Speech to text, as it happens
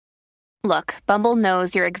Look, Bumble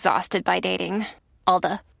knows you're exhausted by dating. All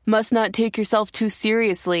the must not take yourself too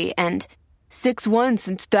seriously and 6'1"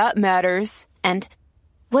 since that matters. And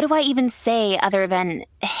what do I even say other than,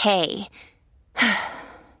 hey?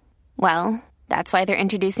 Well, that's why they're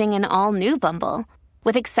introducing an all-new Bumble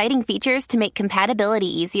with exciting features to make compatibility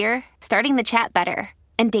easier, starting the chat better,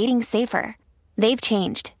 and dating safer. They've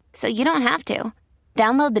changed, so you don't have to.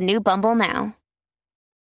 Download the new Bumble now.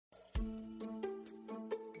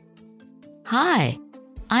 Hi,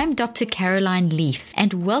 I'm Dr. Caroline Leaf,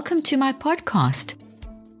 and welcome to my podcast.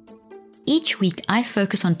 Each week, I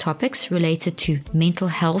focus on topics related to mental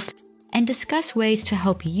health and discuss ways to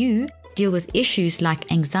help you deal with issues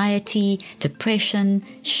like anxiety, depression,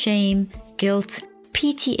 shame, guilt,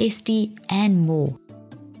 PTSD, and more.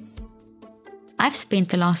 I've spent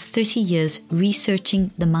the last 30 years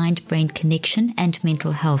researching the mind-brain connection and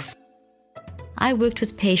mental health. I worked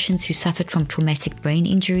with patients who suffered from traumatic brain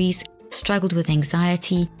injuries, struggled with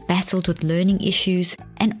anxiety, battled with learning issues,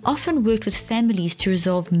 and often worked with families to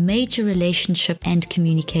resolve major relationship and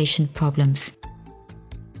communication problems.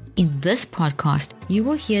 In this podcast, you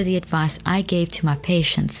will hear the advice I gave to my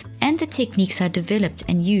patients and the techniques I developed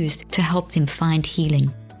and used to help them find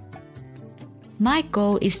healing. My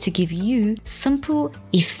goal is to give you simple,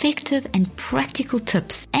 effective, and practical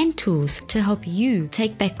tips and tools to help you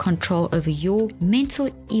take back control over your mental,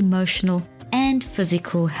 emotional, and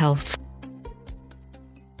physical health.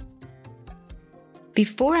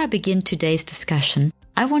 Before I begin today's discussion,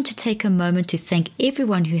 I want to take a moment to thank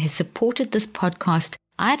everyone who has supported this podcast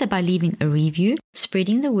either by leaving a review,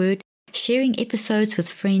 spreading the word, sharing episodes with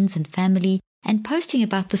friends and family, and posting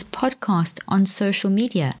about this podcast on social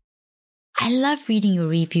media. I love reading your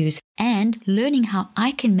reviews and learning how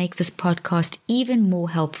I can make this podcast even more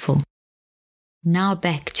helpful. Now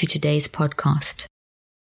back to today's podcast.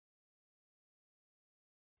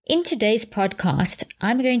 In today's podcast,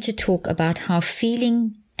 I'm going to talk about how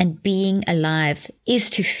feeling and being alive is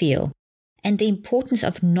to feel, and the importance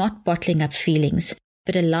of not bottling up feelings,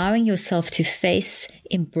 but allowing yourself to face,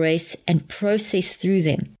 embrace, and process through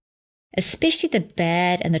them, especially the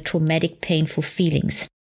bad and the traumatic, painful feelings.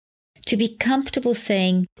 To be comfortable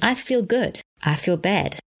saying, I feel good, I feel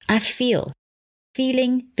bad, I feel.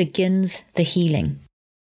 Feeling begins the healing.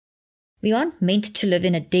 We aren't meant to live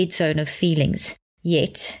in a dead zone of feelings.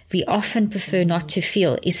 Yet, we often prefer not to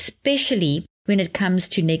feel, especially when it comes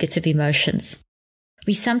to negative emotions.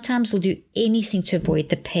 We sometimes will do anything to avoid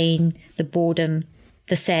the pain, the boredom,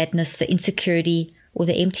 the sadness, the insecurity, or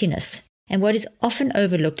the emptiness. And what is often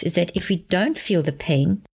overlooked is that if we don't feel the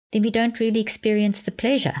pain, then we don't really experience the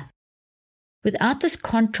pleasure. Without this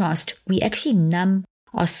contrast, we actually numb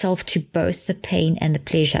ourselves to both the pain and the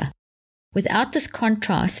pleasure. Without this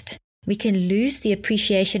contrast, we can lose the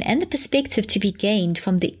appreciation and the perspective to be gained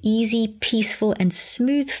from the easy, peaceful, and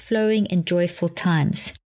smooth-flowing and joyful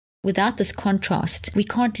times. Without this contrast, we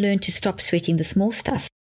can't learn to stop sweating the small stuff.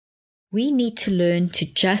 We need to learn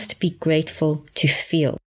to just be grateful to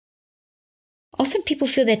feel. Often people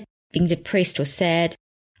feel that being depressed or sad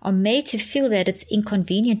are made to feel that it's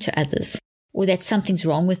inconvenient to others or that something's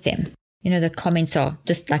wrong with them. The comments are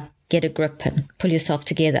just like, get a grip and pull yourself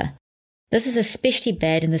together. This is especially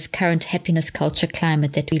bad in this current happiness culture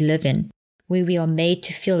climate that we live in, where we are made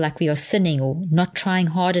to feel like we are sinning or not trying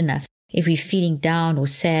hard enough if we're feeling down or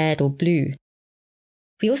sad or blue.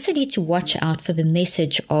 We also need to watch out for the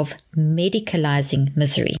message of medicalizing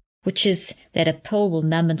misery, which is that a pill will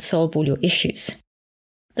numb and solve all your issues.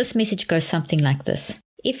 This message goes something like this.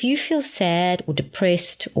 If you feel sad or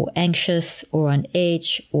depressed or anxious or on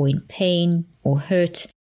edge or in pain or hurt,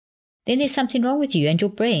 then there's something wrong with you and your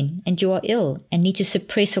brain, and you are ill and need to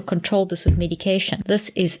suppress or control this with medication. This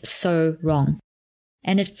is so wrong.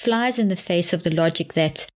 And it flies in the face of the logic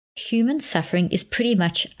that human suffering is pretty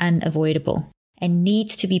much unavoidable and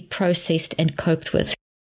needs to be processed and coped with.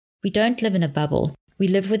 We don't live in a bubble. We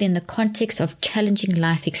live within the context of challenging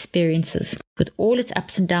life experiences, with all its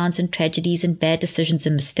ups and downs and tragedies and bad decisions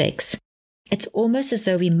and mistakes. It's almost as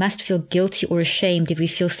though we must feel guilty or ashamed if we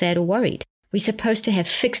feel sad or worried. We're supposed to have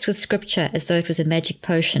fixed with scripture as though it was a magic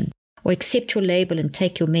potion, or accept your label and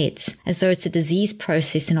take your meds as though it's a disease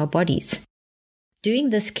process in our bodies. Doing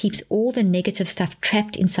this keeps all the negative stuff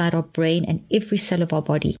trapped inside our brain and every cell of our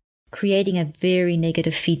body, creating a very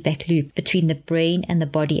negative feedback loop between the brain and the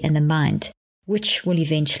body and the mind, which will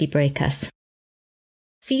eventually break us.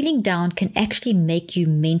 Feeling down can actually make you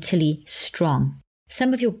mentally strong.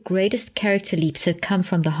 Some of your greatest character leaps have come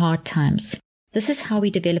from the hard times. This is how we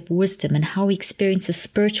develop wisdom and how we experience the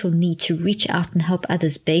spiritual need to reach out and help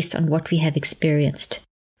others based on what we have experienced.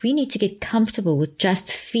 We need to get comfortable with just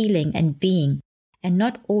feeling and being and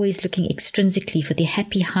not always looking extrinsically for the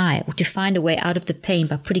happy high or to find a way out of the pain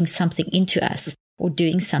by putting something into us or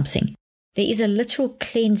doing something. There is a literal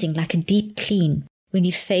cleansing, like a deep clean, when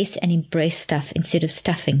you face and embrace stuff instead of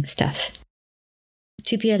stuffing stuff.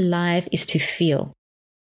 To be alive is to feel.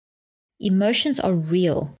 Emotions are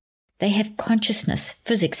real. They have consciousness,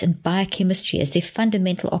 physics, and biochemistry as their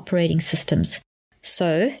fundamental operating systems.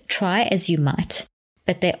 So, try as you might,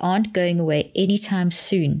 but they aren't going away anytime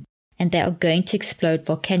soon, and they are going to explode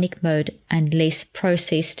volcanic mode unless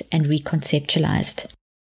processed and reconceptualized.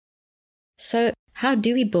 So, how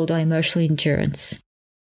do we build our emotional endurance?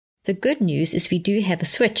 The good news is we do have a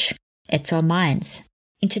switch. It's our minds.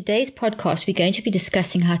 In today's podcast, we're going to be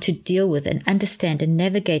discussing how to deal with and understand and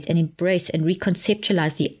navigate and embrace and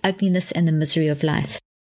reconceptualize the ugliness and the misery of life.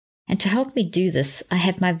 And to help me do this, I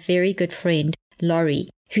have my very good friend, Laurie,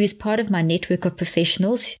 who is part of my network of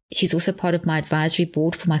professionals. She's also part of my advisory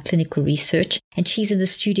board for my clinical research, and she's in the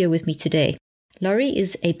studio with me today. Laurie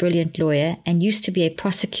is a brilliant lawyer and used to be a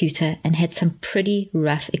prosecutor and had some pretty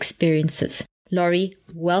rough experiences. Laurie,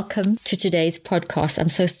 welcome to today's podcast. I'm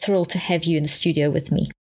so thrilled to have you in the studio with me.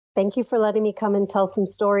 Thank you for letting me come and tell some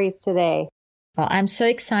stories today. Well, I'm so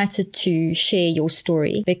excited to share your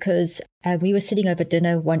story because we were sitting over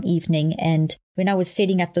dinner one evening, and when I was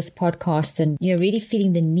setting up this podcast and really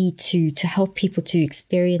feeling the need to help people to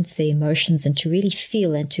experience their emotions and to really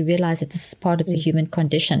feel and to realize that this is part of the human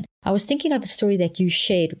condition, I was thinking of a story that you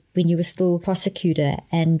shared when you were still prosecutor,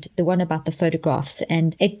 and the one about the photographs,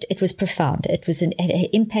 and it was profound. It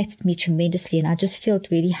impacted me tremendously, and I just feel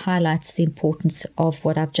it really highlights the importance of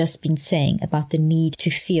what I've just been saying about the need to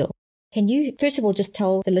feel. Can you, first of all, just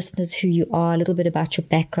tell the listeners who you are, a little bit about your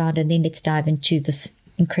background, and then let's dive into this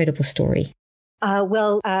incredible story.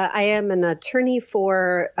 I am an attorney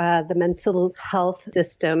for the mental health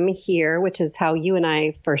system here, which is how you and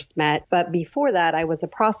I first met. But before that, I was a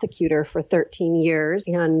prosecutor for 13 years.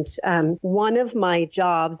 And one of my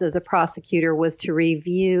jobs as a prosecutor was to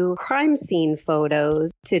review crime scene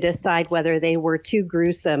photos to decide whether they were too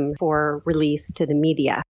gruesome for release to the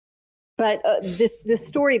media. But this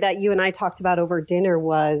story that you and I talked about over dinner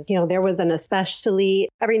was, there was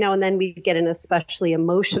every now and then we get an especially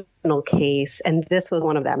emotional case, and this was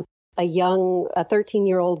one of them. A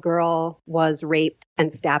 13-year-old girl was raped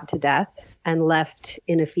and stabbed to death and left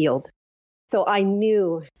in a field. So I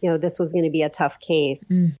knew, this was going to be a tough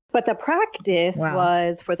case. But the practice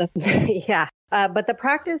was for the, but the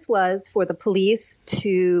practice was for the police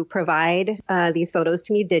to provide these photos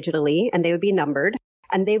to me digitally, and they would be numbered.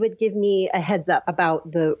 And they would give me a heads up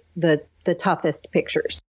about the toughest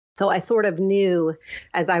pictures. So I sort of knew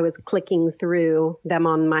as I was clicking through them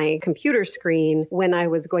on my computer screen when I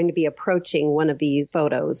was going to be approaching one of these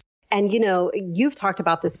photos. And, you've talked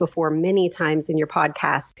about this before many times in your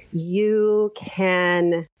podcast.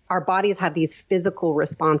 Our bodies have these physical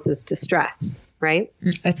responses to stress, right?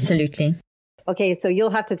 Absolutely. Okay, so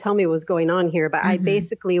you'll have to tell me what's going on here. But I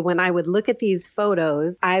basically, when I would look at these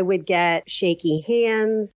photos, I would get shaky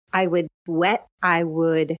hands. I would sweat.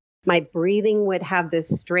 My breathing would have this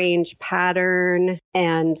strange pattern.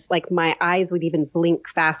 And like my eyes would even blink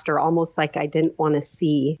faster, almost like I didn't want to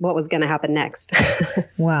see what was going to happen next.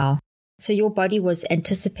 Wow. So your body was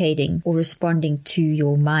anticipating or responding to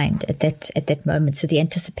your mind at that moment. So the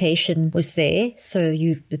anticipation was there. So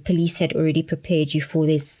the police had already prepared you for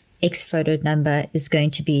this X photo number is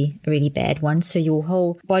going to be a really bad one. So your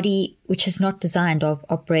whole body, which is not designed, our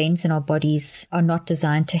brains and our bodies are not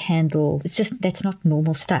designed to handle. That's not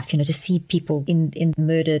normal stuff, to see people in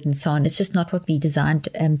murdered and so on. It's just not what we designed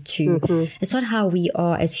to. It's not how we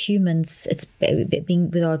are as humans. It's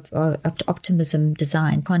being with our optimism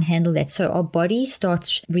design can't handle that. So our body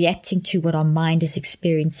starts reacting to what our mind is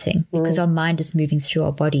experiencing because our mind is moving through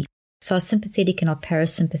our body. So our sympathetic and our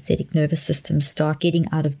parasympathetic nervous systems start getting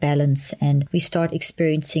out of balance, and we start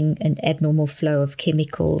experiencing an abnormal flow of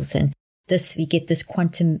chemicals, and we get this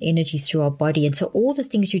quantum energy through our body. And so all the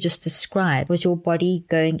things you just described was your body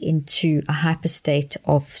going into a hyper state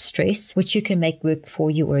of stress, which you can make work for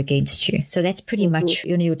you or against you. So that's pretty much,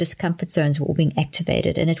 your discomfort zones were all being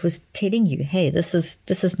activated, and it was telling you, hey, this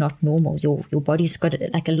is not normal. Your body's got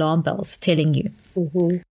like alarm bells telling you.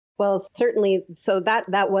 Well, certainly. So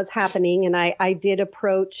that was happening. And I did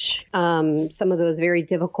approach some of those very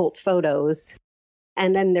difficult photos.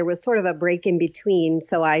 And then there was sort of a break in between.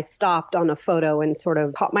 So I stopped on a photo and sort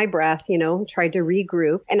of caught my breath, tried to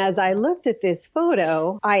regroup. And as I looked at this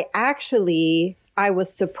photo, I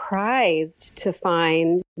was surprised to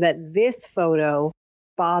find that this photo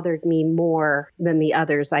bothered me more than the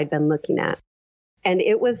others I'd been looking at. And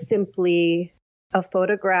it was simply a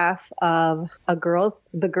photograph of the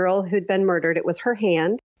girl who'd been murdered. It was her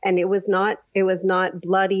hand. And it was not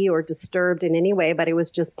bloody or disturbed in any way, but it was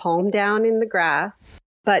just palm down in the grass.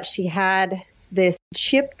 But she had this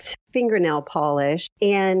chipped fingernail polish,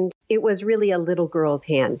 and it was really a little girl's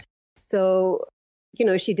hand. So,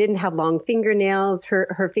 she didn't have long fingernails.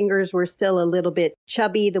 Her fingers were still a little bit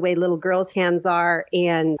chubby, the way little girls' hands are.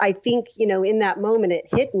 And I think, in that moment, it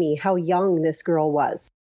hit me how young this girl was.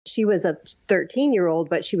 She was a 13-year-old,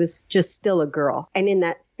 but she was just still a girl. And in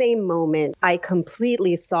that same moment, I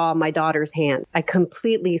completely saw my daughter's hand. I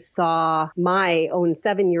completely saw my own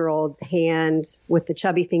 7-year-old's hand with the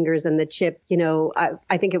chubby fingers and the chip.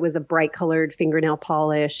 I think it was a bright colored fingernail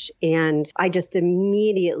polish. And I just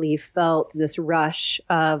immediately felt this rush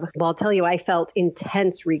of, I'll tell you, I felt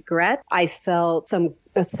intense regret. I felt some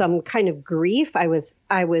kind of grief. I was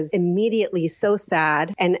immediately so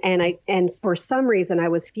sad. And for some reason I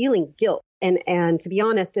was feeling guilt. And to be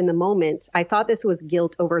honest, in the moment, I thought this was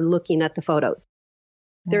guilt over looking at the photos.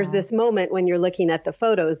 Wow. There's this moment when you're looking at the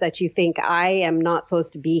photos that you think, I am not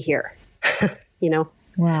supposed to be here.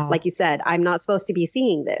 Wow. Like you said, I'm not supposed to be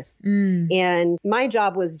seeing this. And my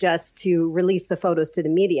job was just to release the photos to the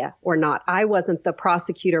media or not. I wasn't the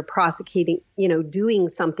prosecutor prosecuting, doing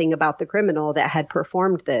something about the criminal that had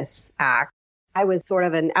performed this act. I was sort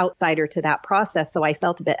of an outsider to that process, so I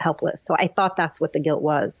felt a bit helpless. So I thought that's what the guilt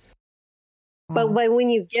was. Wow. But when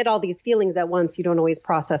you get all these feelings at once, you don't always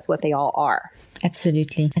process what they all are.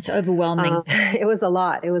 Absolutely. It's overwhelming. It was a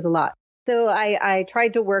lot. So I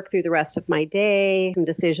tried to work through the rest of my day, some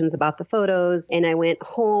decisions about the photos, and I went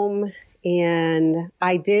home and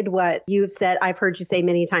I did what you've said, I've heard you say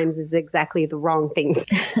many times is exactly the wrong thing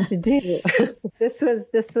to do. This was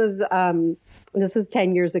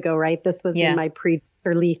 10 years ago, right? This was in my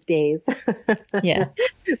pre-Leaf days. Yeah.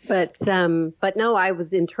 But no, I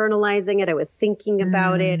was internalizing it. I was thinking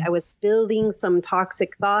about it. I was building some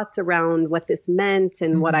toxic thoughts around what this meant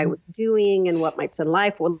and what I was doing and what my son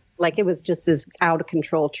life was like. It was just this out of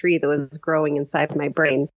control tree that was growing inside my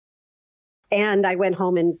brain. And I went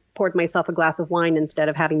home and poured myself a glass of wine instead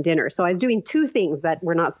of having dinner. So I was doing two things that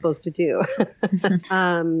we're not supposed to do.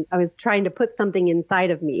 I was trying to put something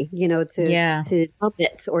inside of me, to help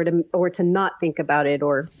it or to not think about it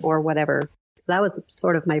or whatever. So that was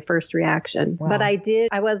sort of my first reaction. Wow. But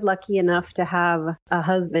I was lucky enough to have a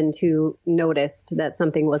husband who noticed that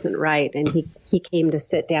something wasn't right. And he came to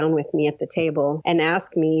sit down with me at the table and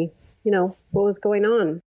ask me, what was going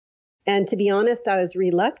on. And to be honest, I was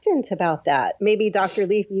reluctant about that. Maybe Dr.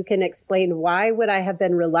 Leaf, you can explain why would I have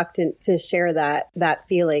been reluctant to share that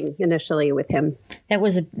feeling initially with him?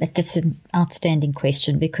 That's an outstanding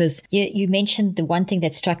question because you mentioned the one thing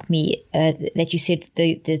that struck me that you said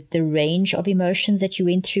the range of emotions that you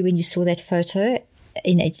went through when you saw that photo.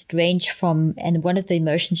 It ranged from, and one of the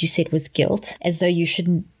emotions you said was guilt, as though you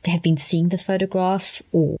shouldn't have been seeing the photograph,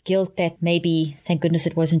 or guilt that maybe, thank goodness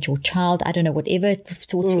it wasn't your child. I don't know, whatever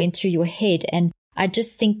thoughts went through your head. And I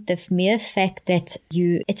just think the mere fact that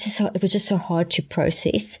it was just so hard to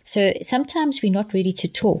process. So sometimes we're not ready to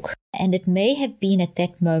talk. And it may have been at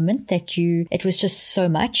that moment that it was just so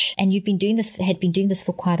much. And had been doing this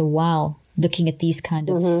for quite a while, looking at these kind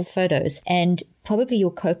of photos. And probably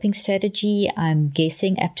your coping strategy, I'm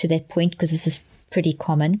guessing up to that point, because this is pretty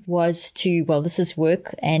common, was this is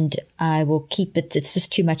work and I will keep it. It's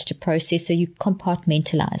just too much to process. So you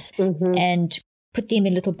compartmentalize and put them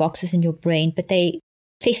in little boxes in your brain, but they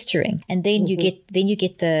festering. And then you get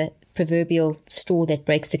the proverbial straw that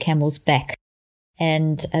breaks the camel's back.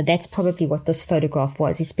 And that's probably what this photograph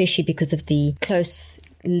was, especially because of the close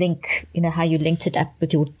link, how you linked it up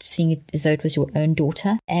with seeing it as though it was your own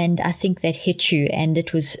daughter. And I think that hit you, and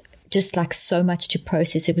it was just like so much to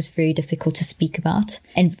process. It was very difficult to speak about.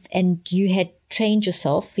 And you had trained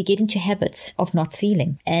yourself. We get into habits of not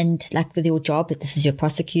feeling. And like with your job, this is your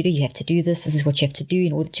prosecutor, you have to do this. This is what you have to do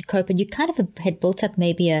in order to cope. And you kind of had built up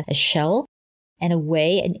maybe a shell and a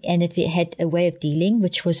way, and it had a way of dealing,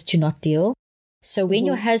 which was to not deal. So when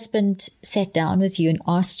your husband sat down with you and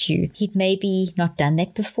asked you, he'd maybe not done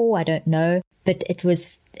that before, I don't know, but it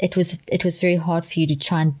was very hard for you to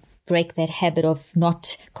try and break that habit of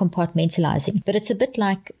not compartmentalizing. But it's a bit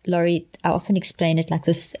like, Laurie, I often explain it like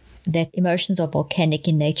this, that emotions are volcanic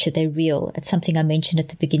in nature. They're real. It's something I mentioned at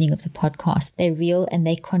the beginning of the podcast. They're real and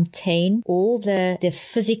they contain all the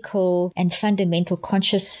physical and fundamental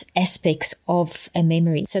conscious aspects of a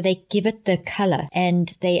memory. So they give it the color,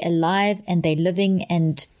 and they're alive and they're living.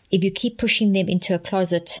 And if you keep pushing them into a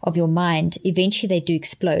closet of your mind, eventually they do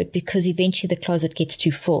explode, because eventually the closet gets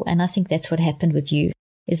too full. And I think that's what happened with you.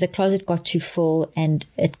 is the closet got too full and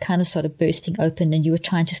it kind of started bursting open, and you were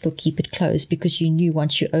trying to still keep it closed because you knew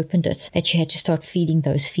once you opened it that you had to start feeling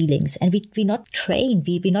those feelings. And we're not trained,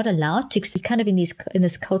 we're not allowed to. We're kind of in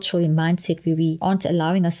this cultural mindset where we aren't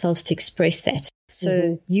allowing ourselves to express that.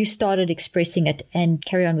 So you started expressing it, and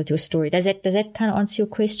carry on with your story. Does that kind of answer your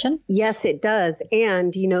question? Yes, it does.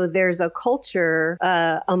 And, there's a culture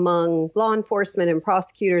among law enforcement and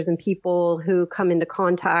prosecutors and people who come into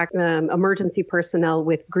contact, emergency personnel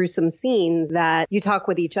with gruesome scenes, that you talk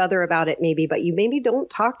with each other about it maybe, but you maybe don't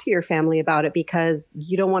talk to your family about it because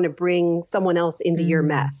you don't want to bring someone else into your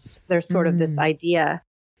mess. There's sort of this idea.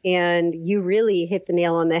 And you really hit the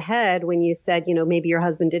nail on the head when you said, maybe your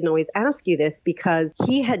husband didn't always ask you this because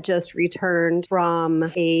he had just returned from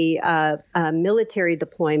a military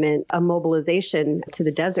deployment, a mobilization to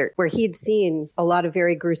the desert, where he'd seen a lot of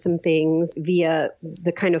very gruesome things via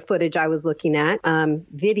the kind of footage I was looking at,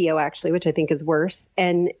 video actually, which I think is worse.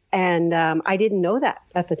 And I didn't know that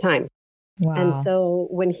at the time. Wow. And so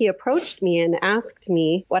when he approached me and asked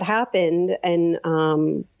me what happened, and,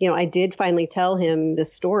 I did finally tell him the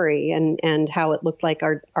story and how it looked like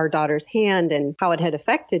our daughter's hand and how it had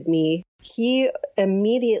affected me, he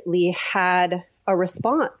immediately had a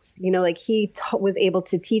response. He was able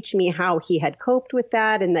to teach me how he had coped with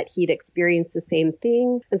that and that he'd experienced the same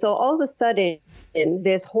thing. And so all of a sudden,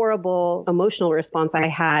 this horrible emotional response I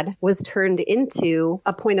had was turned into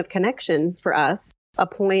a point of connection for us. A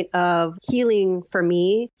point of healing for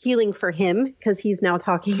me, healing for him, because he's now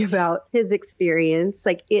talking about his experience.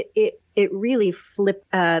 Like it really flipped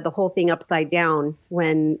the whole thing upside down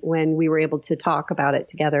when we were able to talk about it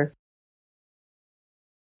together.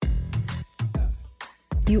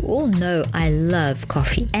 You all know I love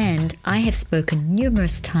coffee, and I have spoken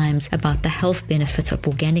numerous times about the health benefits of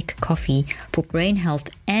organic coffee for brain health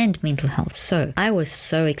and mental health. So I was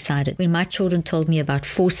so excited when my children told me about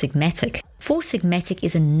Four Sigmatic. Four Sigmatic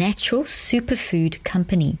is a natural superfood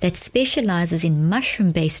company that specializes in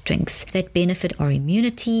mushroom-based drinks that benefit our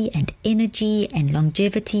immunity and energy and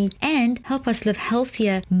longevity and help us live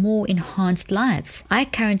healthier, more enhanced lives. I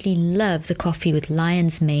currently love the coffee with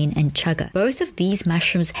lion's mane and chaga. Both of these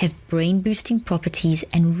mushrooms have brain-boosting properties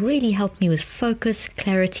and really help me with focus,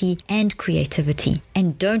 clarity, and creativity.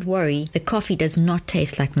 And don't worry, the coffee does not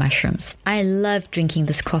taste like mushrooms. I love drinking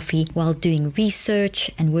this coffee while doing research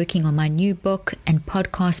and working on my new book and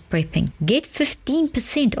podcast prepping. Get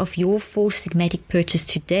 15% off your Four Sigmatic purchase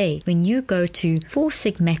today when you go to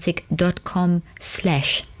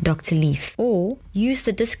foursigmatic.com/Dr. Leaf or use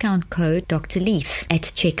the discount code Dr. Leaf at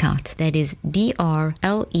checkout. That is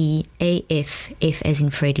DRLEAF, F as in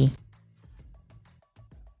Freddy.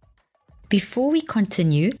 Before we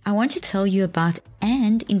continue, I want to tell you about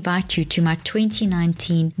and invite you to my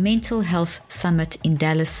 2019 Mental Health Summit in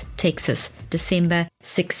Dallas, Texas, December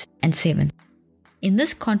 6 and 7. In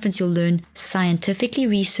this conference, you'll learn scientifically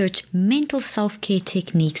researched mental self-care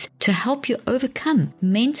techniques to help you overcome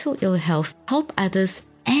mental ill health, help others,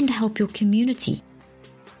 and help your community.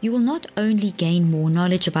 You will not only gain more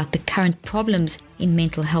knowledge about the current problems in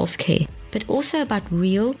mental health care, but also about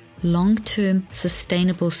real, long-term,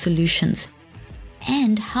 sustainable solutions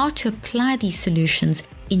and how to apply these solutions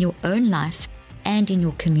in your own life and in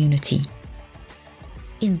your community.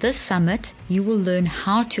 In this summit, you will learn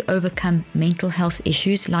how to overcome mental health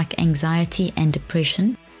issues like anxiety and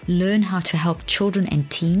depression, learn how to help children and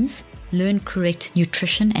teens, learn correct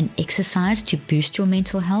nutrition and exercise to boost your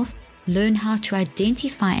mental health, learn how to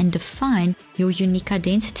identify and define your unique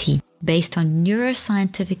identity based on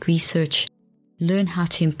neuroscientific research, learn how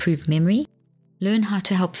to improve memory, learn how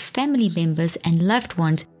to help family members and loved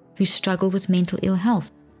ones who struggle with mental ill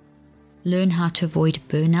health, learn how to avoid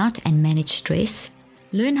burnout and manage stress,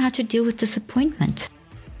 learn how to deal with disappointment,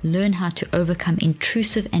 learn how to overcome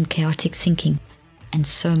intrusive and chaotic thinking, and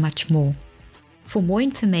so much more. For more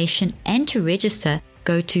information and to register,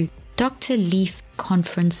 go to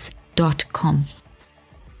drleafconference.com.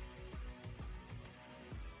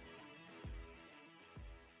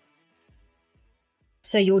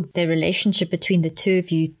 So the relationship between the two of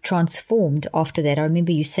you transformed after that. I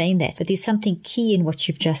remember you saying that. But there's something key in what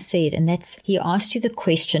you've just said, and that's he asked you the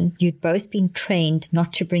question. You'd both been trained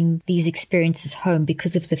not to bring these experiences home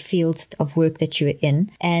because of the fields of work that you were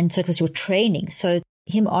in. And so it was your training. So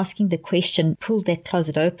him asking the question pulled that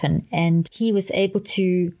closet open, and he was able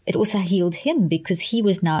to, it also healed him because he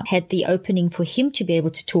was now had the opening for him to be able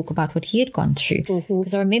to talk about what he had gone through.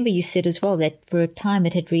 Because I remember you said as well that for a time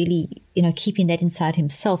it had really, keeping that inside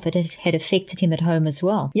himself, it had affected him at home as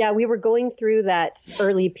well. Yeah, we were going through that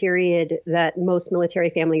early period that most military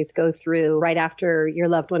families go through right after your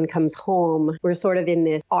loved one comes home. We're sort of in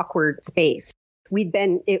this awkward space we'd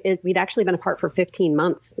actually been apart for 15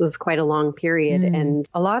 months. It was quite a long period and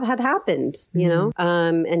a lot had happened, you know,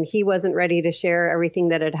 and he wasn't ready to share everything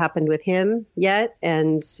that had happened with him yet.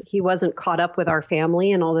 And he wasn't caught up with our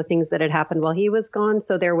family and all the things that had happened while he was gone.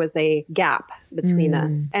 So there was a gap between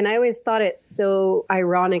us. And I always thought it so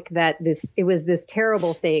ironic that it was this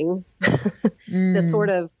terrible thing that sort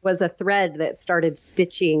of was a thread that started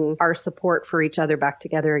stitching our support for each other back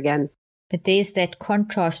together again. But there's that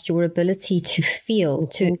contrast, your ability to feel,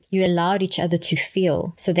 you allowed each other to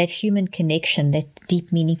feel. So that human connection, that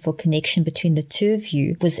deep, meaningful connection between the two of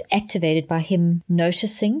you was activated by him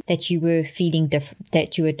noticing that you were feeling different,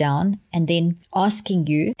 that you were down, and then asking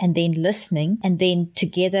you, and then listening, and then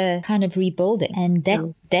together kind of rebuilding. And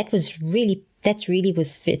that was really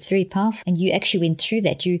it's very powerful. And you actually went through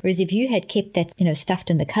that. Whereas if you had kept that,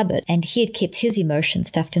 stuffed in the cupboard and he had kept his emotions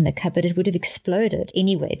stuffed in the cupboard, it would have exploded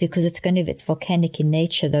anyway, because it's volcanic in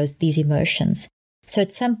nature, these emotions. So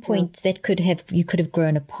at some point you could have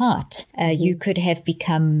grown apart. You could have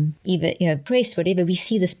become either, pressed, whatever. We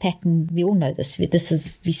see this pattern. We all know this.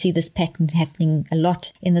 We see this pattern happening a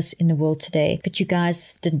lot in the world today. But you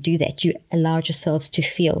guys didn't do that. You allowed yourselves to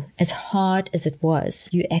feel. As hard as it was,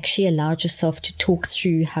 you actually allowed yourself to talk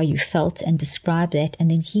through how you felt and describe that, and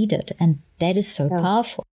then he did. And that is so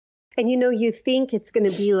powerful. And, you think it's going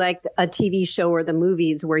to be like a TV show or the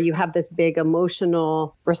movies where you have this big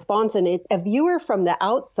emotional response. And a viewer from the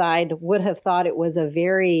outside would have thought it was a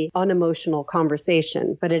very unemotional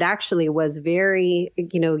conversation. But it actually was very,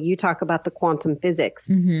 you talk about the quantum physics.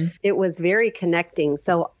 It was very connecting.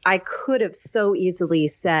 So I could have so easily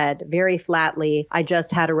said very flatly, I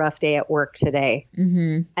just had a rough day at work today.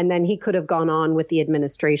 And then he could have gone on with the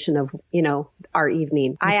administration of, our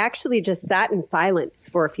evening. I actually just sat in silence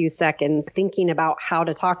for a few seconds thinking about how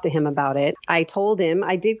to talk to him about it. I told him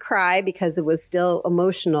I did cry because it was still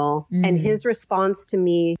emotional. And his response to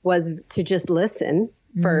me was to just listen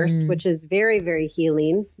first, which is very, very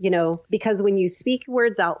healing, because when you speak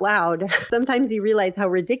words out loud, sometimes you realize how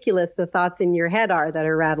ridiculous the thoughts in your head are that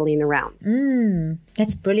are rattling around.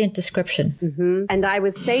 That's brilliant description. And I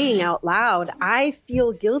was saying out loud, I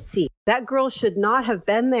feel guilty. That girl should not have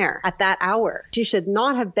been there at that hour. She should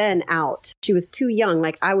not have been out. She was too young.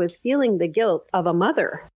 Like, I was feeling the guilt of a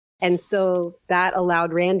mother. And so that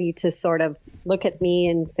allowed Randy to sort of look at me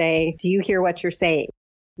and say, do you hear what you're saying?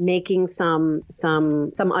 Making some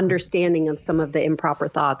understanding of some of the improper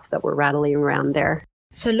thoughts that were rattling around there.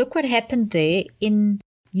 So look what happened there in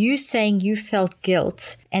you saying you felt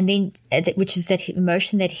guilt, and then which is that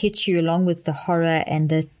emotion that hit you along with the horror and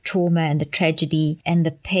the trauma and the tragedy and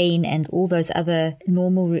the pain and all those other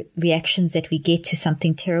normal reactions that we get to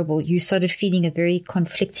something terrible. You started feeling a very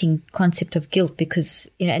conflicting concept of guilt because,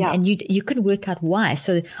 and you couldn't work out why.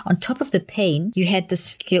 So on top of the pain, you had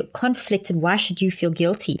this conflict, and why should you feel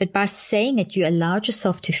guilty? But by saying it, you allowed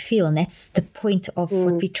yourself to feel, and that's the point of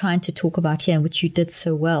what we're trying to talk about here, and which you did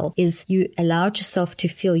so well, is you allowed yourself to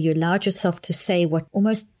feel, you allowed yourself to say what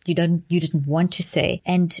almost you didn't want to say.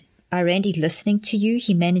 And by Randy listening to you,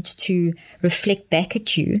 he managed to reflect back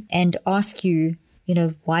at you and ask you,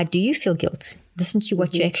 why do you feel guilt? Listen to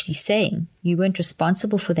what you're actually saying. You weren't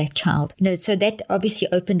responsible for that child. So that obviously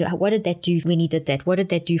opened. What did that do when he did that? What did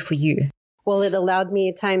that do for you? Well, it allowed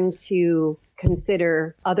me time to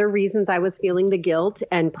consider other reasons I was feeling the guilt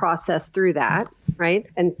and process through that. Right.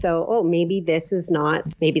 And so, maybe this is not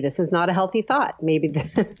a healthy thought. Maybe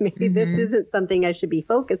this isn't something I should be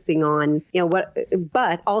focusing on,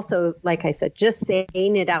 but also, like I said, just saying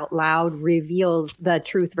it out loud reveals the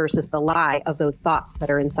truth versus the lie of those thoughts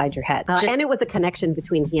that are inside your head. And it was a connection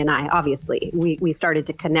between he and I. Obviously, we started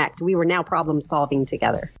to connect. We were now problem solving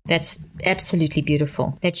together. That's absolutely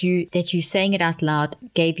beautiful. That you saying it out loud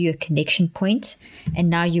gave you a connection point, and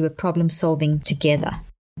now you were problem solving together.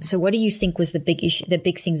 So what do you think was the big issue, the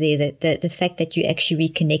big thing there, that the fact that you actually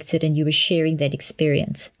reconnected and you were sharing that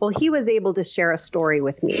experience? Well, he was able to share a story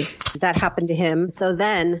with me that happened to him. So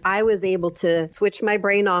then I was able to switch my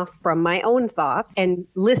brain off from my own thoughts and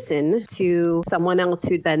listen to someone else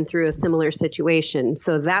who'd been through a similar situation.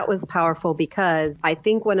 So that was powerful, because I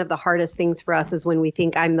think one of the hardest things for us is when we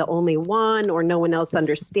think I'm the only one or no one else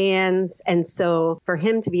understands. And so for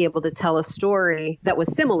him to be able to tell a story that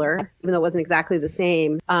was similar, even though it wasn't exactly the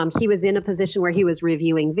same, he was in a position where he was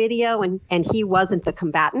reviewing video and he wasn't the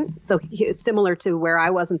combatant. So he was similar to where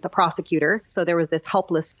I wasn't the prosecutor. So there was this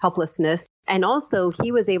helplessness. And also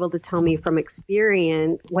he was able to tell me from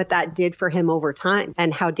experience what that did for him over time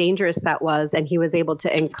and how dangerous that was. And he was able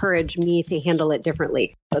to encourage me to handle it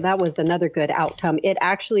differently. So that was another good outcome. It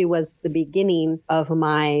actually was the beginning of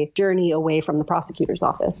my journey away from the prosecutor's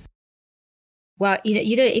office. Well,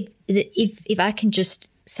 if I can just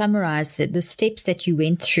summarize the steps that you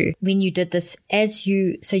went through when you did this,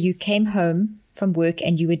 so you came home from work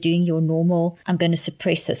and you were doing your normal, I'm going to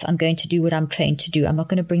suppress this, I'm going to do what I'm trained to do, I'm not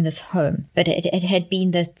going to bring this home. But it had been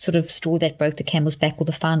the sort of straw that broke the camel's back, or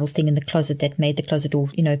the final thing in the closet that made the closet door,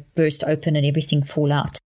 burst open and everything fall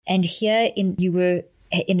out. And you were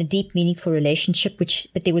in a deep, meaningful relationship,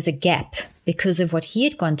 but there was a gap because of what he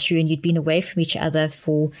had gone through, and you'd been away from each other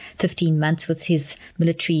for 15 months with his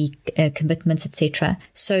military commitments, etc.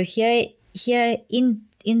 So here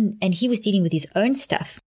and he was dealing with his own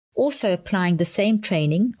stuff, also applying the same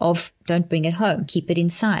training of don't bring it home, keep it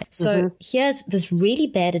inside. So here's this really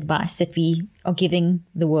bad advice that we are giving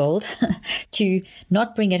the world to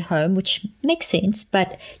not bring it home, which makes sense,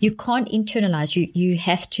 but you can't internalize. You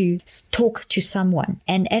have to talk to someone.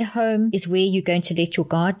 And at home is where you're going to let your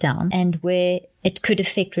guard down and where it could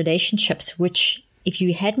affect relationships, which if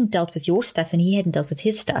you hadn't dealt with your stuff and he hadn't dealt with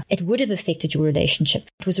his stuff, it would have affected your relationship.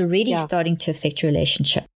 It was already starting to affect your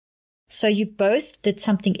relationship. So you both did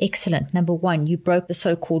something excellent. Number one, you broke the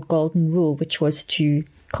so-called golden rule, which was to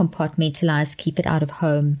compartmentalize, keep it out of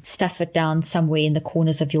home, stuff it down somewhere in the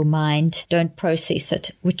corners of your mind, don't process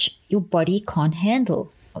it, which your body can't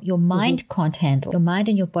handle. Your mind can't handle. Your mind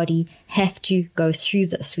and your body have to go through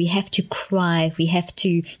this. We have to cry.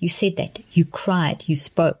 You said that. You cried. You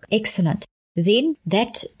spoke. Excellent. Then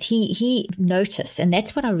that he noticed, and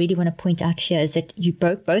that's what I really want to point out here, is that you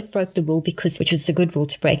both broke the rule which was a good rule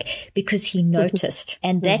to break, because he noticed.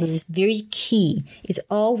 And that's very key, is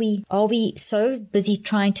are we so busy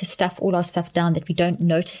trying to stuff all our stuff down that we don't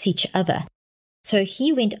notice each other? So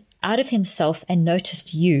he went out of himself and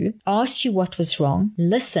noticed you, asked you what was wrong,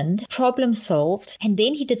 listened, problem solved, and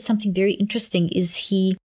then he did something very interesting, is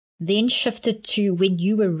he then shifted to when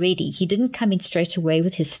you were ready. He didn't come in straight away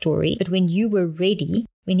with his story, but when you were ready,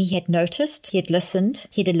 when he had noticed, he had listened,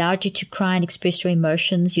 he'd allowed you to cry and express your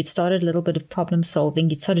emotions, you'd started a little bit of problem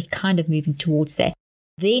solving, you'd started kind of moving towards that.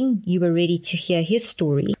 Then you were ready to hear his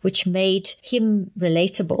story, which made him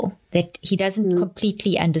relatable, that he doesn't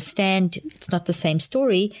completely understand. It's not the same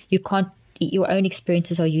story. Your own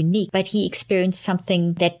experiences are unique, but he experienced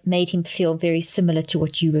something that made him feel very similar to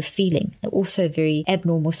what you were feeling. Also a very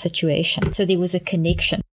abnormal situation. So there was a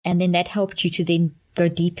connection. And then that helped you to then go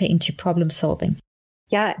deeper into problem solving.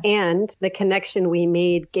 Yeah. And the connection we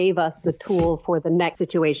made gave us the tool for the next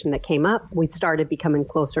situation that came up. We started becoming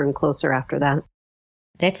closer and closer after that.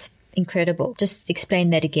 That's incredible. Just explain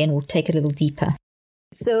that again. We'll take it a little deeper.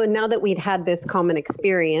 So now that we'd had this common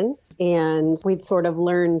experience and we'd sort of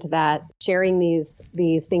learned that sharing these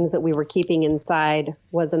things that we were keeping inside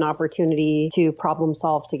was an opportunity to problem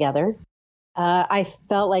solve together, I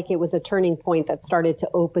felt like it was a turning point that started to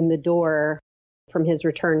open the door from his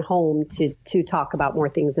return home to talk about more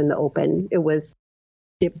things in the open.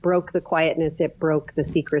 It broke the quietness. It broke the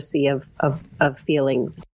secrecy of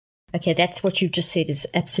feelings. Okay, that's what you've just said is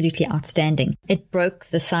absolutely outstanding. It broke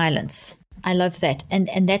the silence. I love that.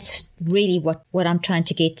 And that's really what I'm trying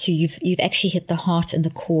to get to. You've actually hit the heart and the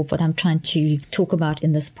core of what I'm trying to talk about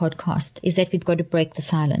in this podcast, is that we've got to break the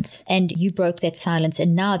silence. And you broke that silence.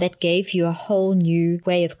 And now that gave you a whole new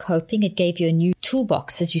way of coping. It gave you a new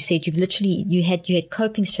toolbox. As you said, you had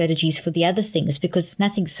coping strategies for the other things, because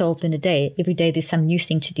nothing's solved in a day. Every day there's some new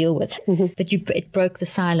thing to deal with. But it broke the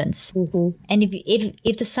silence. And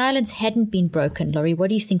if the silence hadn't been broken, Laurie, what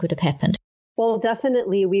do you think would have happened? Well,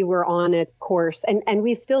 definitely we were on a course, and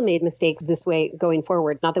we've still made mistakes this way going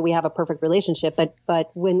forward. Not that we have a perfect relationship,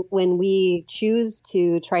 but when we choose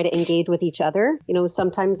to try to engage with each other,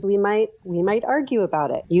 sometimes we might argue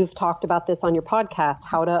about it. You've talked about this on your podcast,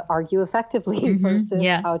 how to argue effectively versus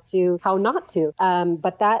how not to.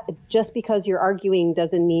 But that, just because you're arguing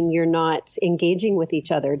doesn't mean you're not engaging with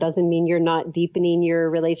each other, doesn't mean you're not deepening your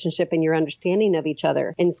relationship and your understanding of each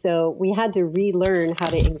other. And so we had to relearn how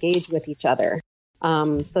to engage with each other.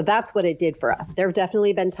 So that's what it did for us. There have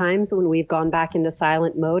definitely been times when we've gone back into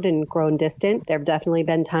silent mode and grown distant. There have definitely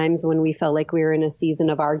been times when we felt like we were in a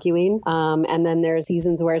season of arguing. And then there are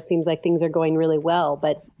seasons where it seems like things are going really well.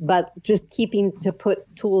 But just keeping to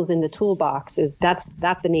put tools in the toolbox that's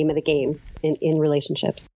the name of the game in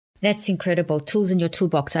relationships. That's incredible. Tools in your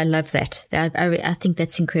toolbox. I love that. I think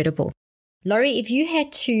that's incredible. Laurie, if you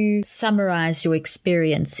had to summarize your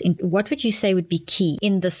experience, what would you say would be key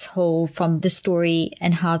in this whole, from the story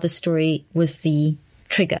and how the story was the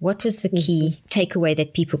trigger? What was the key takeaway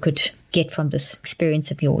that people could get from this experience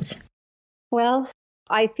of yours? Well,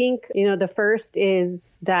 I think, the first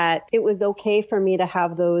is that it was okay for me to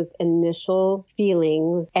have those initial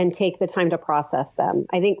feelings and take the time to process them.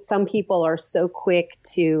 I think some people are so quick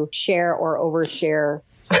to share or overshare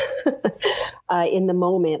in the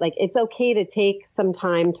moment. Like, it's okay to take some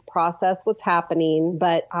time to process what's happening,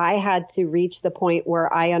 but I had to reach the point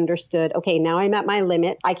where I understood, okay, now I'm at my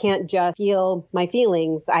limit. I can't just feel my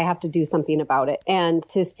feelings. I have to do something about it, and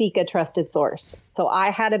to seek a trusted source. So I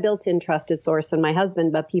had a built-in trusted source in my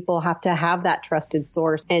husband, but people have to have that trusted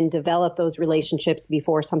source and develop those relationships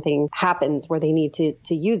before something happens where they need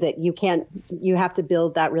to use it. You have to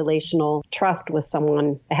build that relational trust with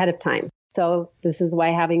someone ahead of time. So this is why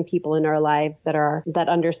having people in our lives that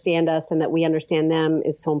understand us and that we understand them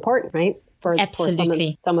is so important, right? For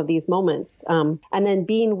some of these moments. And then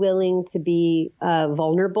being willing to be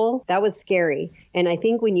vulnerable, that was scary. And I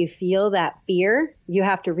think when you feel that fear, you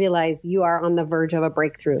have to realize you are on the verge of a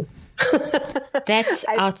breakthrough. That's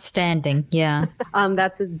outstanding. Yeah.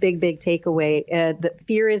 That's a big takeaway. The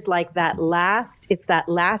fear is like it's that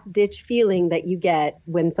last ditch feeling that you get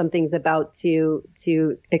when something's about to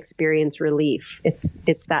experience relief.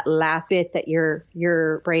 It's that last bit that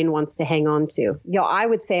your brain wants to hang on to. I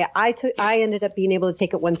would say I ended up being able to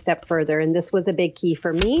take it one step further. And this was a big key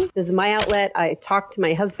for me. This is my outlet. I talked to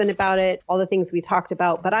my husband about it, all the things we talked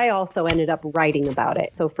about, but I also ended up writing about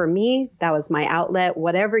it. So for me, that was my outlet.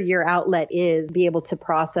 Whatever your outlet is, be able to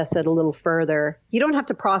process it a little further. You don't have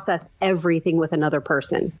to process everything with another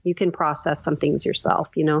person. You can process some things yourself,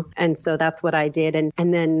 And so that's what I did.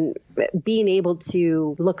 And then being able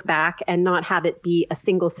to look back and not have it be a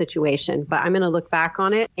single situation, but I'm going to look back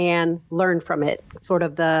on it and learn from it. Sort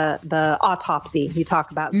of the autopsy you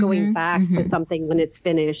talk about, going back to something when it's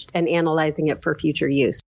finished and analyzing it for future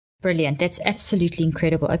use. Brilliant. That's absolutely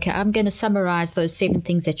incredible. Okay, I'm going to summarize those 7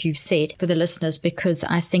 things that you've said for the listeners because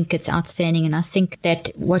I think it's outstanding. And I think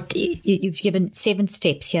that what you've given 7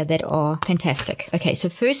 steps here that are fantastic. Okay, so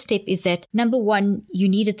first step is that number 1, you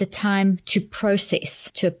needed the time to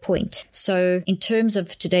process to a point. So in terms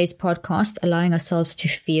of today's podcast, allowing ourselves to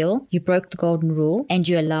feel, you broke the golden rule and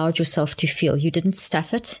you allowed yourself to feel. You didn't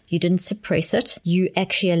stuff it. You didn't suppress it. You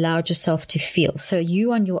actually allowed yourself to feel. So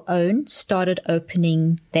you on your own started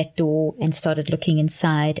opening that door and started looking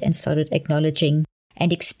inside and started acknowledging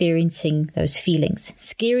and experiencing those feelings.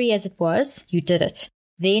 Scary as it was, you did it.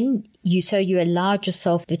 Then you allowed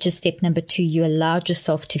yourself, which is step number 2, you allowed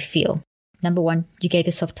yourself to feel. Number 1, you gave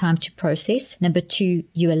yourself time to process. Number 2,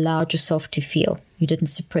 you allowed yourself to feel. You didn't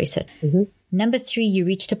suppress it. Mm-hmm. Number 3, you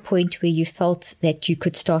reached a point where you felt that you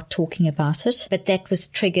could start talking about it, but that was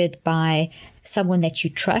triggered by someone that you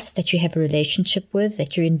trust, that you have a relationship with,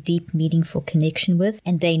 that you're in deep, meaningful connection with,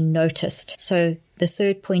 and they noticed. So the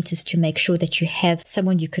third point is to make sure that you have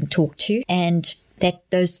someone you can talk to and that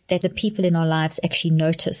the people in our lives actually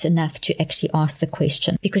notice enough to actually ask the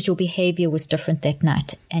question, because your behavior was different that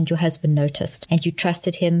night and your husband noticed and you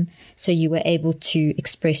trusted him, so you were able to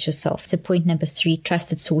express yourself. So point number 3,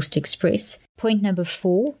 trusted source to express. Point number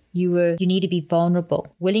 4, you need to be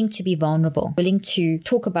vulnerable, willing to be vulnerable, willing to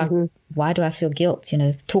talk about why do I feel guilt?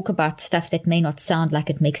 Talk about stuff that may not sound like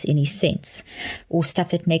it makes any sense, or stuff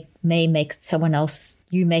that may make someone else,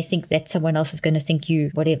 you may think that someone else is going to think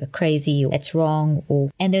you whatever crazy or that's wrong,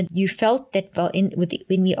 and then you felt that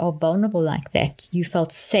when we are vulnerable like that, you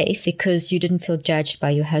felt safe because you didn't feel judged by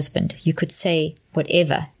your husband. You could say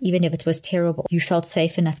whatever, even if it was terrible. You felt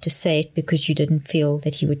safe enough to say it because you didn't feel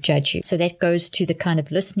that he would judge you. So that goes to the kind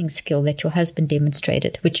of listening skill that your husband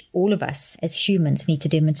demonstrated, which all of us as humans need to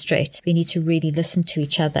demonstrate. We need to really listen to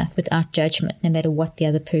each other without judgment, no matter what the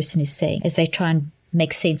other person is saying, as they try and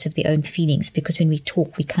make sense of their own feelings. Because when we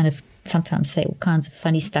talk, we kind of sometimes say all kinds of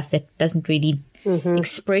funny stuff that doesn't really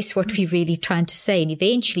express what we're really trying to say. And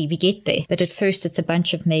eventually we get there. But at first it's a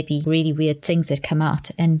bunch of maybe really weird things that come out.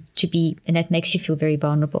 And that makes you feel very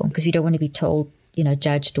vulnerable because we don't want to be told,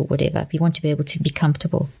 judged or whatever. We want to be able to be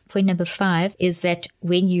comfortable. Point number 5 is that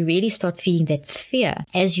when you really start feeling that fear,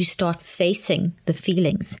 as you start facing the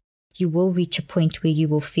feelings, you will reach a point where you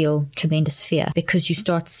will feel tremendous fear because you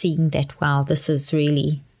start seeing that, wow, this is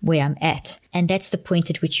really where I'm at. And that's the point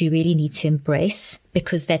at which you really need to embrace,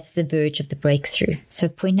 because that's the verge of the breakthrough. So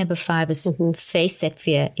point number 5 is face that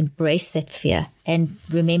fear, embrace that fear, and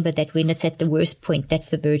remember that when it's at the worst point, that's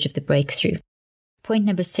the verge of the breakthrough. Point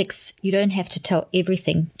number 6, you don't have to tell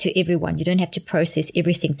everything to everyone. You don't have to process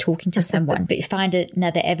everything talking to someone, but you find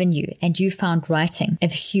another avenue. And you found writing a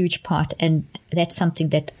huge part. And that's something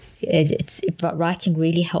that writing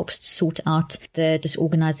really helps to sort out the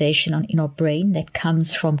disorganization in our brain that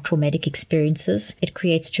comes from traumatic experiences. It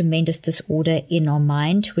creates tremendous disorder in our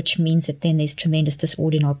mind, which means that then there's tremendous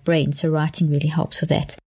disorder in our brain. So writing really helps with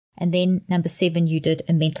that. And then number 7, you did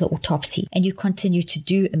a mental autopsy, and you continue to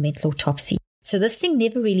do a mental autopsy. So this thing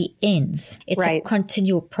never really ends. It's a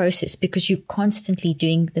continual process because you're constantly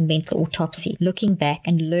doing the mental autopsy, looking back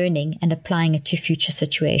and learning and applying it to future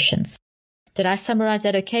situations. Did I summarize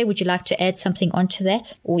that okay? Would you like to add something onto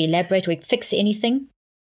that or elaborate or fix anything?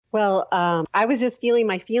 Well, I was just feeling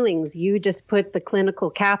my feelings. You just put the clinical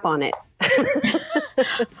cap on it.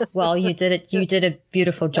 Well, you did it. You did a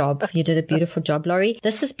beautiful job. You did a beautiful job, Laurie.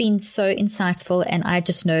 This has been so insightful. And I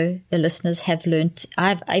just know the listeners have learned.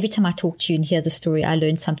 Every time I talk to you and hear the story, I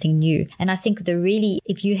learned something new. And I think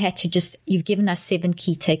if you had to you've given us 7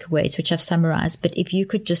 key takeaways, which I've summarized. But if you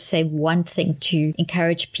could just say one thing to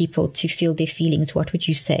encourage people to feel their feelings, what would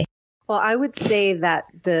you say? Well, I would say that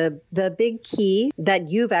the big key that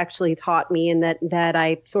you've actually taught me and that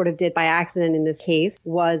I sort of did by accident in this case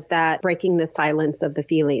was that breaking the silence of the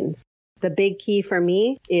feelings. The big key for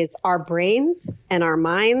me is our brains and our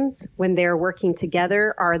minds, when they're working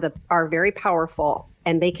together, are very powerful.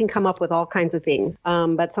 And they can come up with all kinds of things.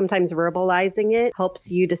 But sometimes verbalizing it helps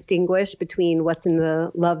you distinguish between what's in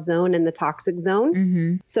the love zone and the toxic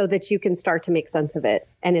zone so that you can start to make sense of it.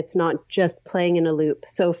 And it's not just playing in a loop.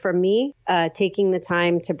 So for me, taking the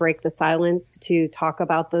time to break the silence, to talk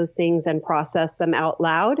about those things and process them out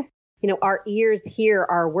loud. Our ears hear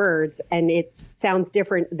our words and it sounds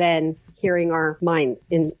different than hearing our minds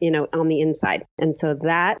on the inside. And so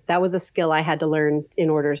that was a skill I had to learn in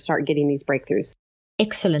order to start getting these breakthroughs.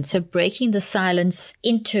 Excellent. So breaking the silence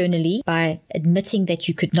internally by admitting that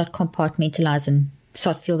you could not compartmentalize and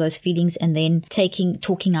start to feel those feelings, and then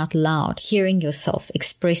talking out loud, hearing yourself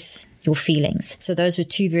express your feelings. So those were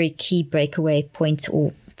 2 very key breakaway points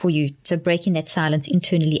for you. So breaking that silence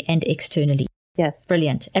internally and externally. Yes.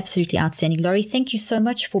 Brilliant. Absolutely outstanding. Laurie, thank you so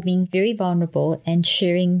much for being very vulnerable and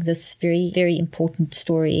sharing this very, very important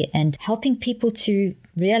story and helping people to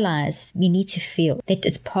realize we need to feel that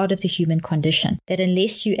it's part of the human condition, that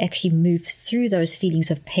unless you actually move through those feelings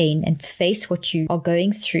of pain and face what you are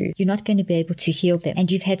going through, you're not going to be able to heal them. And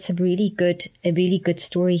you've had a really good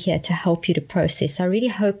story here to help you to process. I really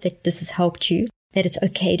hope that this has helped you, that it's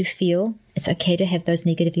okay to feel, it's okay to have those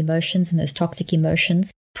negative emotions and those toxic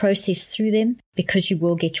emotions. Process through them because you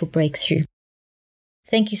will get your breakthrough.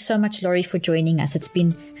 Thank you so much, Laurie, for joining us. It's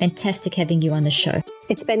been fantastic having you on the show.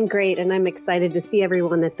 It's been great, and I'm excited to see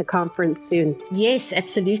everyone at the conference soon. Yes,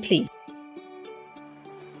 absolutely.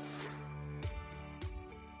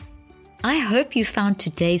 I hope you found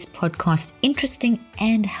today's podcast interesting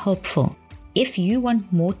and helpful. If you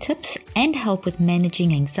want more tips and help with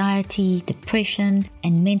managing anxiety, depression,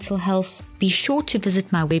 and mental health, be sure to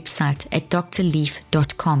visit my website at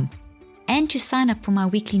drleaf.com and to sign up for my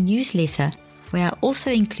weekly newsletter, where I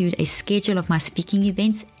also include a schedule of my speaking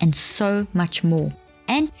events and so much more.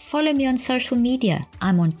 And follow me on social media.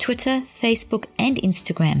 I'm on Twitter, Facebook, and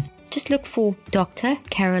Instagram. Just look for Dr.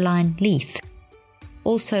 Caroline Leaf.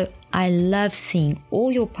 Also, I love seeing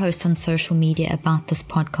all your posts on social media about this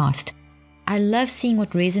podcast. I love seeing what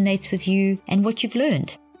resonates with you and what you've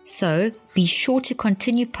learned. So be sure to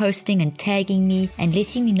continue posting and tagging me and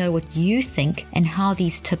letting me know what you think and how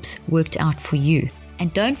these tips worked out for you.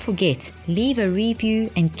 And don't forget, leave a review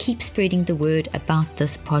and keep spreading the word about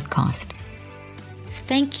this podcast.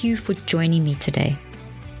 Thank you for joining me today.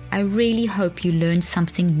 I really hope you learned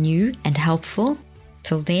something new and helpful.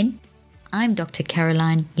 Till then, I'm Dr.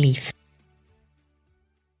 Caroline Leaf.